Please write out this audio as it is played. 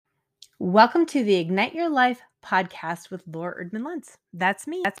Welcome to the Ignite Your Life podcast with Laura Erdman Lentz. That's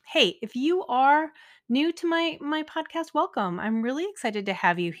me. Hey, if you are new to my podcast, welcome. I'm really excited to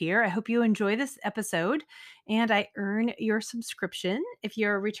have you here. I hope you enjoy this episode and I earn your subscription. If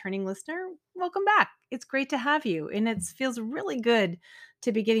you're a returning listener, welcome back. It's great to have you. And it feels really good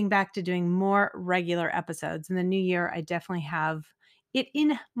to be getting back to doing more regular episodes. In the new year, I definitely have it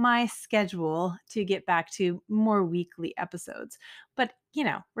in my schedule to get back to more weekly episodes. But,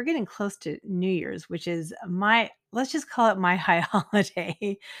 we're getting close to New Year's, which is let's just call it my high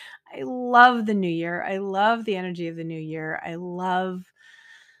holiday. I love the new year. I love the energy of the new year. I love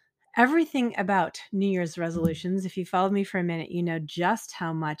everything about New Year's resolutions. If you followed me for a minute, you know just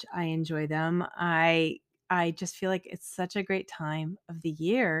how much I enjoy them. I just feel like it's such a great time of the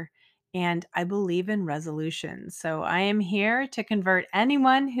year and I believe in resolutions. So I am here to convert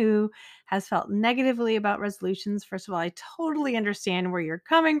anyone who has felt negatively about resolutions. First of all, I totally understand where you're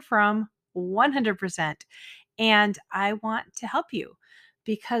coming from 100%. And I want to help you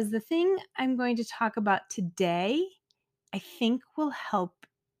because the thing I'm going to talk about today I think will help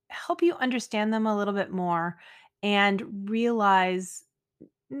you understand them a little bit more and realize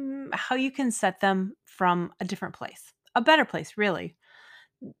how you can set them from a different place, a better place, really.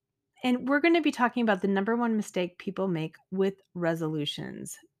 And we're going to be talking about the number one mistake people make with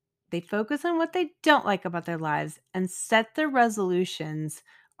resolutions. They focus on what they don't like about their lives and set their resolutions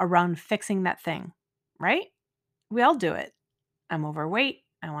around fixing that thing, right? We all do it. I'm overweight.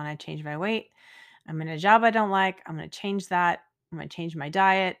 I want to change my weight. I'm in a job I don't like. I'm going to change that. I'm going to change my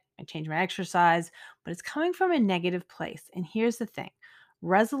diet. I change my exercise, but it's coming from a negative place. And here's the thing.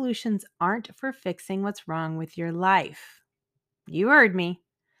 Resolutions aren't for fixing what's wrong with your life. You heard me.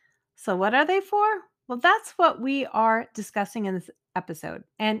 So what are they for? Well, that's what we are discussing in this episode,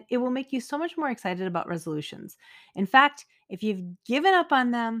 and it will make you so much more excited about resolutions. In fact, if you've given up on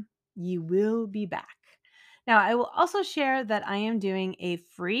them, you will be back. Now, I will also share that I am doing a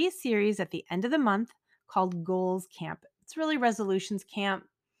free series at the end of the month called Goals Camp. It's really resolutions camp,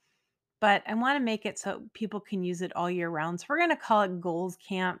 but I want to make it so people can use it all year round. So we're going to call it Goals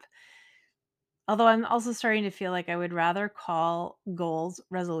Camp. Although I'm also starting to feel like I would rather call goals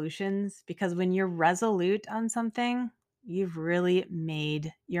resolutions because when you're resolute on something, you've really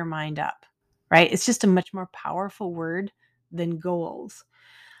made your mind up, right? It's just a much more powerful word than goals.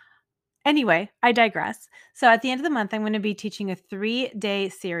 Anyway, I digress. So at the end of the month, I'm going to be teaching a 3-day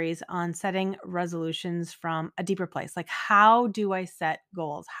series on setting resolutions from a deeper place. Like, how do I set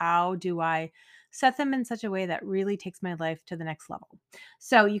goals? How do I set them in such a way that really takes my life to the next level?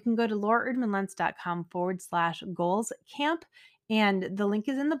 So you can go to lauraerdmanlentz.com/goals camp. And the link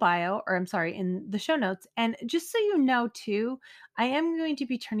is in the bio, or I'm sorry, in the show notes. And just so you know, too, I am going to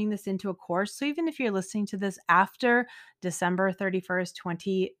be turning this into a course. So even if you're listening to this after December 31st,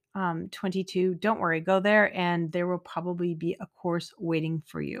 2022, don't worry, go there and there will probably be a course waiting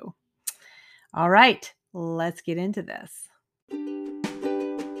for you. All right, let's get into this.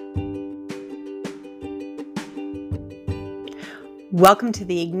 Welcome to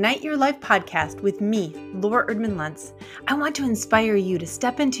the Ignite Your Life podcast with me, Laura Erdman Lentz. I want to inspire you to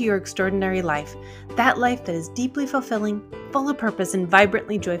step into your extraordinary life, that life that is deeply fulfilling, full of purpose, and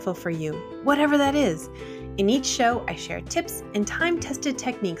vibrantly joyful for you, whatever that is. In each show, I share tips and time-tested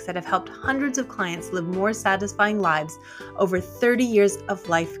techniques that have helped hundreds of clients live more satisfying lives over 30 years of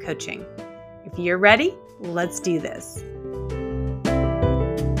life coaching. If you're ready, let's do this.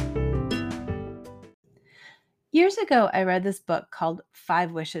 Years ago, I read this book called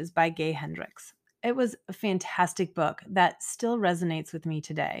 5 Wishes by Gay Hendricks. It was a fantastic book that still resonates with me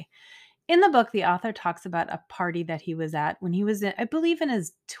today. In the book, the author talks about a party that he was at when he was, I believe, in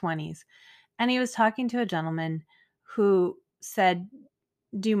his 20s. And he was talking to a gentleman who said,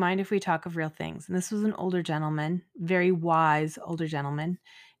 "Do you mind if we talk of real things?" And this was an older gentleman, very wise older gentleman.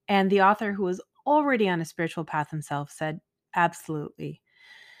 And the author, who was already on a spiritual path himself, said, "Absolutely."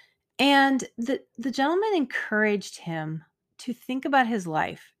 And the gentleman encouraged him to think about his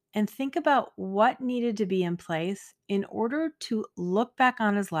life and think about what needed to be in place in order to look back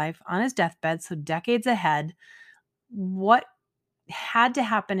on his life on his deathbed, so decades ahead, what had to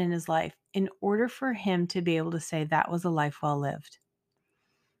happen in his life in order for him to be able to say that was a life well lived.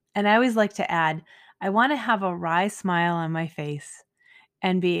 And I always like to add, I want to have a wry smile on my face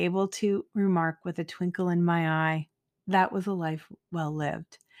and be able to remark with a twinkle in my eye, that was a life well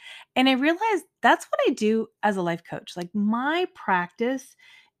lived. And I realized that's what I do as a life coach. Like, my practice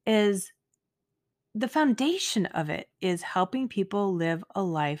is the foundation of it is helping people live a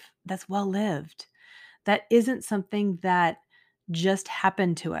life that's well lived. That isn't something that just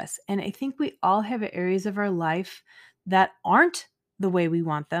happened to us. And I think we all have areas of our life that aren't the way we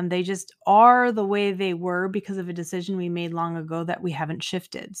want them. They just are the way they were because of a decision we made long ago that we haven't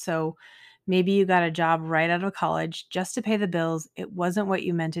shifted. So maybe you got a job right out of college just to pay the bills. It wasn't what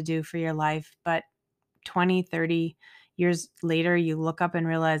you meant to do for your life, but 20, 30 years later, you look up and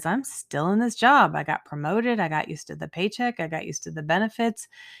realize I'm still in this job. I got promoted. I got used to the paycheck. I got used to the benefits,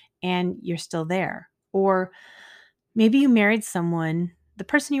 and you're still there. Or maybe you married someone, the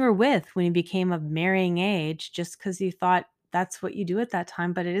person you were with when you became of marrying age, just because you thought that's what you do at that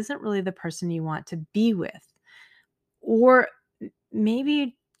time, but it isn't really the person you want to be with. Or maybe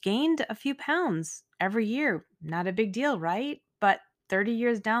you gained a few pounds every year. Not a big deal, right? But 30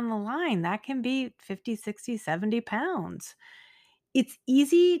 years down the line, that can be 50, 60, 70 pounds. It's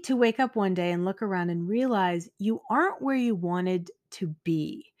easy to wake up one day and look around and realize you aren't where you wanted to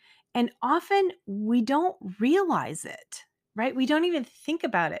be. And often we don't realize it, right? We don't even think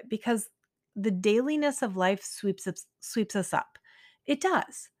about it because the dailiness of life sweeps us up. It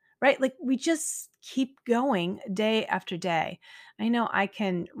does, right? Like we just keep going day after day. I know I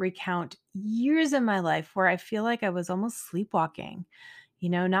can recount years in my life where I feel like I was almost sleepwalking,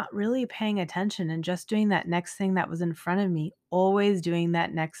 not really paying attention and just doing that next thing that was in front of me, always doing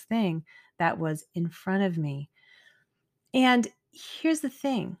that next thing that was in front of me. And here's the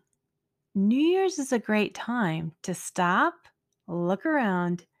thing, New Year's is a great time to stop, look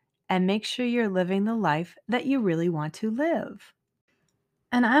around, and make sure you're living the life that you really want to live.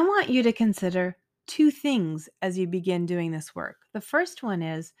 And I want you to consider two things as you begin doing this work. The first one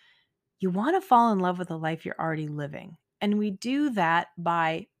is you want to fall in love with the life you're already living. And we do that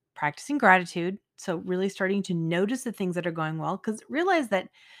by practicing gratitude. So, really starting to notice the things that are going well, because realize that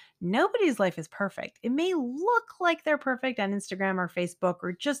nobody's life is perfect. It may look like they're perfect on Instagram or Facebook,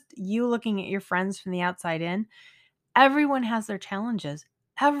 or just you looking at your friends from the outside in. Everyone has their challenges,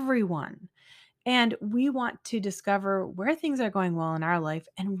 everyone. And we want to discover where things are going well in our life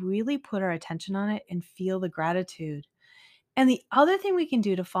and really put our attention on it and feel the gratitude. And the other thing we can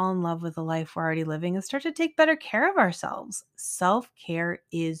do to fall in love with the life we're already living is start to take better care of ourselves. Self care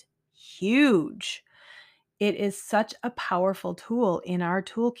is huge. It is such a powerful tool in our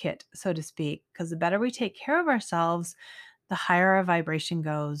toolkit, so to speak, because the better we take care of ourselves, the higher our vibration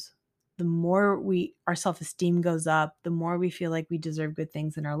goes. The more our self-esteem goes up, the more we feel like we deserve good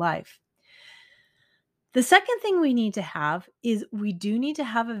things in our life. The second thing we need to have is we do need to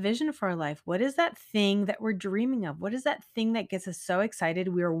have a vision for our life. What is that thing that we're dreaming of? What is that thing that gets us so excited?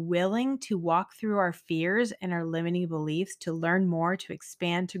 We're willing to walk through our fears and our limiting beliefs to learn more, to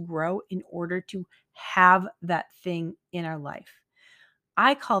expand, to grow in order to have that thing in our life.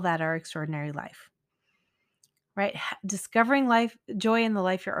 I call that our extraordinary life, right? Discovering life, joy in the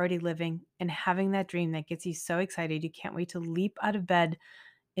life you're already living, and having that dream that gets you so excited you can't wait to leap out of bed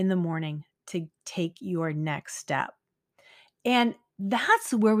in the morning to take your next step. And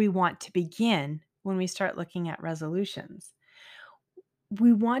that's where we want to begin when we start looking at resolutions.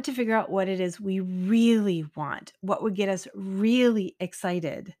 We want to figure out what it is we really want, what would get us really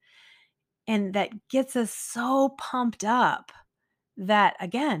excited, and that gets us so pumped up that,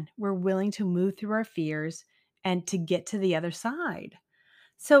 again, we're willing to move through our fears and to get to the other side.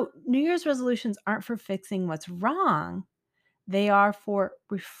 So, New Year's resolutions aren't for fixing what's wrong. They are for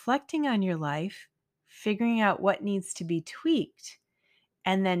reflecting on your life, figuring out what needs to be tweaked,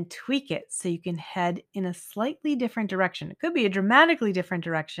 and then tweak it so you can head in a slightly different direction. It could be a dramatically different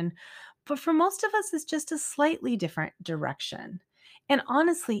direction, but for most of us, it's just a slightly different direction. And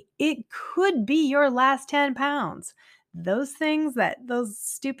honestly, it could be your last 10 pounds. Those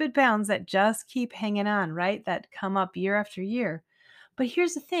stupid pounds that just keep hanging on, right? That come up year after year. But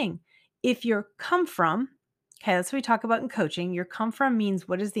here's the thing, if your come from, okay, that's what we talk about in coaching. Your come from means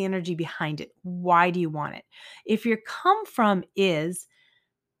what is the energy behind it? Why do you want it? If your come from is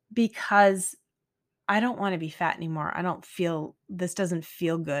because I don't want to be fat anymore. This doesn't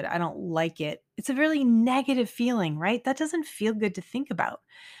feel good. I don't like it. It's a really negative feeling, right? That doesn't feel good to think about.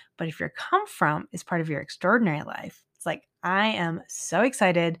 But if your come from is part of your extraordinary life, it's like, I am so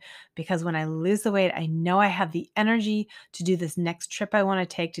excited because when I lose the weight, I know I have the energy to do this next trip I want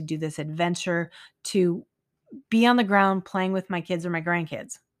to take, to do this adventure, to be on the ground playing with my kids or my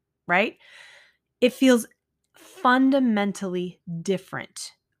grandkids, right? It feels fundamentally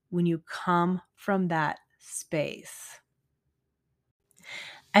different when you come from that space.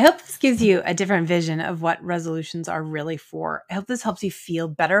 I hope this gives you a different vision of what resolutions are really for. I hope this helps you feel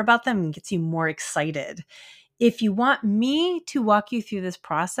better about them and gets you more excited. If you want me to walk you through this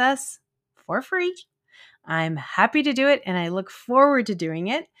process for free, I'm happy to do it and I look forward to doing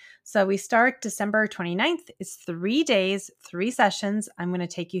it. So we start December 29th. It's 3 days, 3 sessions. I'm going to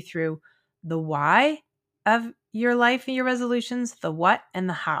take you through the why of your life and your resolutions, the what and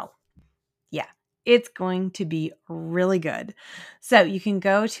the how. Yeah, it's going to be really good. So you can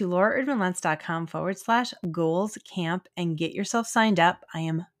go to lauraerdmanlentz.com/goals camp and get yourself signed up. I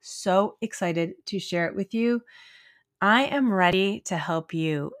am so excited to share it with you. I am ready to help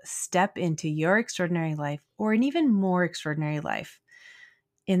you step into your extraordinary life or an even more extraordinary life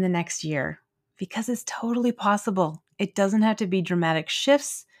in the next year because it's totally possible. It doesn't have to be dramatic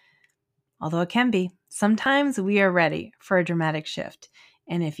shifts, although it can be. Sometimes we are ready for a dramatic shift.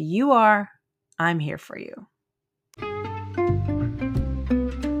 And if you are, I'm here for you.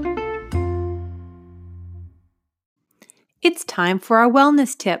 It's time for our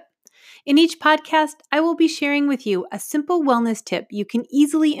wellness tip. In each podcast, I will be sharing with you a simple wellness tip you can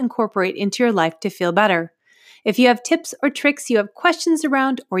easily incorporate into your life to feel better. If you have tips or tricks you have questions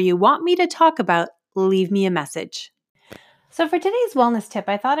around or you want me to talk about, leave me a message. So, for today's wellness tip,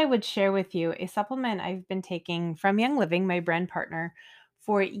 I thought I would share with you a supplement I've been taking from Young Living, my brand partner,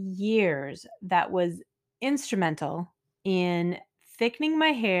 for years that was instrumental in thickening my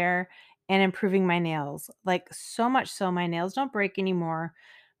hair and improving my nails. Like, so much so, my nails don't break anymore.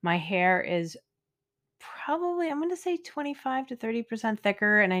 My hair is probably, I'm going to say 25 to 30%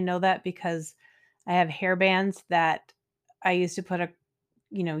 thicker. And I know that because I have hair bands that I used to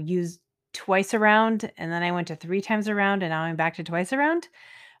use twice around, and then I went to 3 times around, and now I'm back to twice around.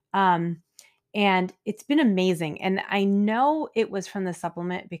 Um, and it's been amazing. And I know it was from the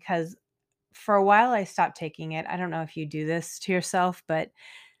supplement because for a while I stopped taking it. I don't know if you do this to yourself, but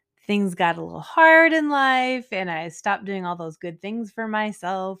things got a little hard in life and I stopped doing all those good things for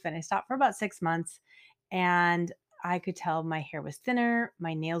myself. And I stopped for about 6 months and I could tell my hair was thinner,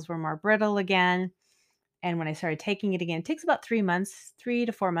 my nails were more brittle again. And when I started taking it again, it takes about 3 months, 3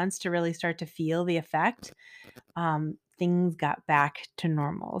 to 4 months to really start to feel the effect. Things got back to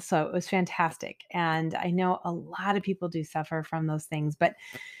normal. So it was fantastic. And I know a lot of people do suffer from those things, but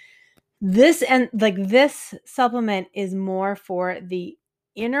this supplement is more for the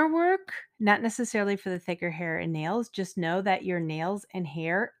inner work, not necessarily for the thicker hair and nails. Just know that your nails and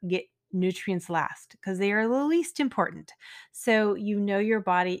hair get nutrients last because they are the least important. So you know your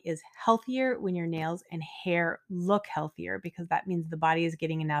body is healthier when your nails and hair look healthier because that means the body is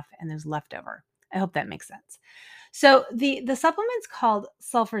getting enough and there's leftover. I hope that makes sense. So the supplement's called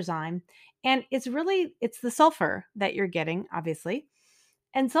Sulfurzyme, and it's the sulfur that you're getting, obviously.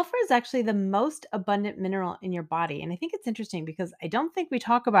 And sulfur is actually the most abundant mineral in your body. And I think it's interesting because I don't think we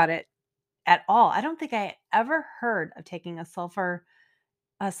talk about it at all. I don't think I ever heard of taking a sulfur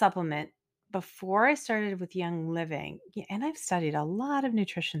supplement before I started with Young Living. Yeah, and I've studied a lot of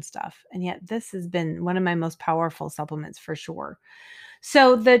nutrition stuff. And yet this has been one of my most powerful supplements for sure.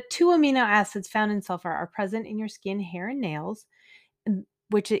 So the 2 amino acids found in sulfur are present in your skin, hair, and nails,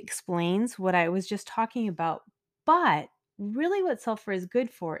 which explains what I was just talking about. But really, what sulfur is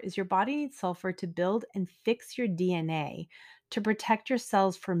good for is your body needs sulfur to build and fix your DNA to protect your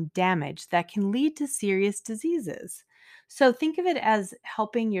cells from damage that can lead to serious diseases. So think of it as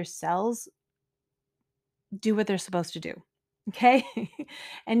helping your cells do what they're supposed to do. Okay.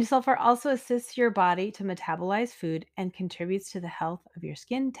 And sulfur also assists your body to metabolize food and contributes to the health of your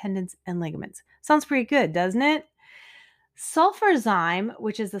skin, tendons, and ligaments. Sounds pretty good, doesn't it? Sulfurzyme,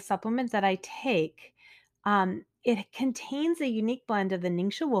 which is the supplement that I take, it contains a unique blend of the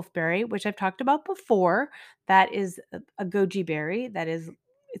Ningxia wolfberry, which I've talked about before. That is a goji berry.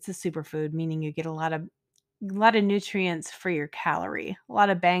 It's a superfood, meaning you get a lot of nutrients for your calorie, a lot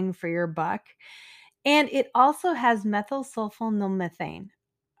of bang for your buck. And it also has methylsulfonylmethane.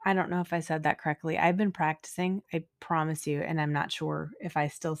 I don't know if I said that correctly. I've been practicing, I promise you, and I'm not sure if I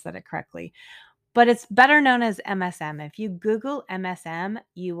still said it correctly, but it's better known as MSM. If you Google MSM,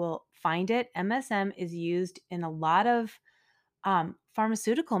 you will find it. MSM is used in a lot of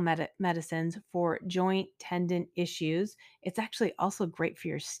pharmaceutical medicines for joint tendon issues. It's actually also great for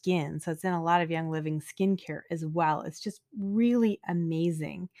your skin. So it's in a lot of Young Living skincare as well. It's just really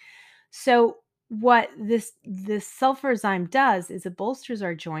amazing. So what this sulfurzyme does is it bolsters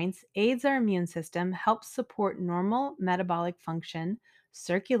our joints, aids our immune system, helps support normal metabolic function,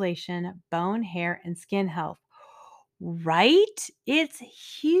 circulation, bone, hair, and skin health. Right? It's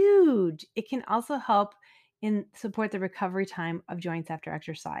huge. It can also help in support the recovery time of joints after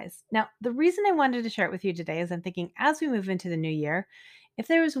exercise. Now, the reason I wanted to share it with you today is I'm thinking as we move into the new year, if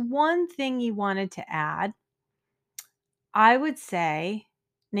there was one thing you wanted to add, I would say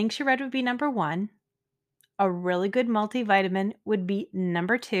Ningxia Red would be number one. A really good multivitamin would be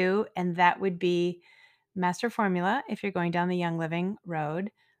number two, and that would be Master Formula if you're going down the Young Living road.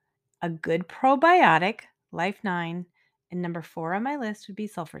 A good probiotic, Life 9, and number four on my list would be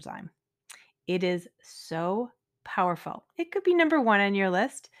Sulfurzyme. It is so powerful. It could be number one on your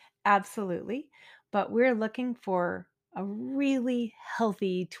list, absolutely. But we're looking for a really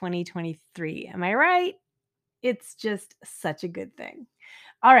healthy 2023. Am I right? It's just such a good thing.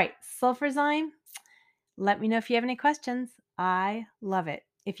 All right, Sulfurzyme, let me know if you have any questions. I love it.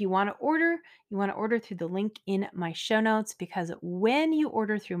 If you want to order through the link in my show notes, because when you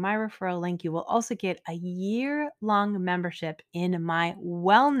order through my referral link, you will also get a year-long membership in my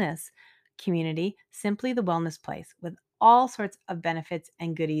wellness community, Simply the Wellness Place, with all sorts of benefits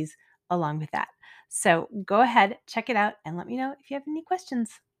and goodies along with that. So go ahead, check it out, and let me know if you have any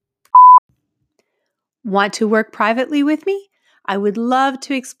questions. Want to work privately with me? I would love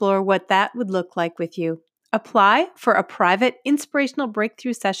to explore what that would look like with you. Apply for a private inspirational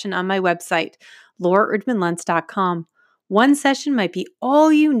breakthrough session on my website, lauraerdmanluntz.com. One session might be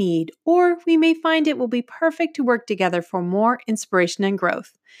all you need, or we may find it will be perfect to work together for more inspiration and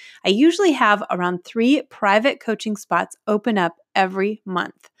growth. I usually have around 3 private coaching spots open up every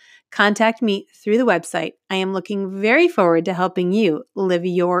month. Contact me through the website. I am looking very forward to helping you live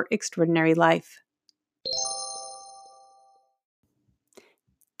your extraordinary life.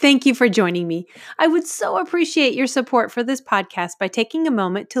 Thank you for joining me. I would so appreciate your support for this podcast by taking a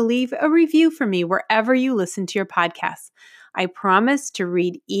moment to leave a review for me wherever you listen to your podcasts. I promise to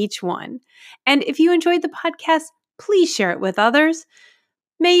read each one. And if you enjoyed the podcast, please share it with others.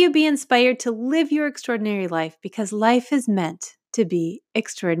 May you be inspired to live your extraordinary life, because life is meant to be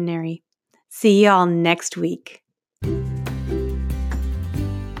extraordinary. See y'all next week.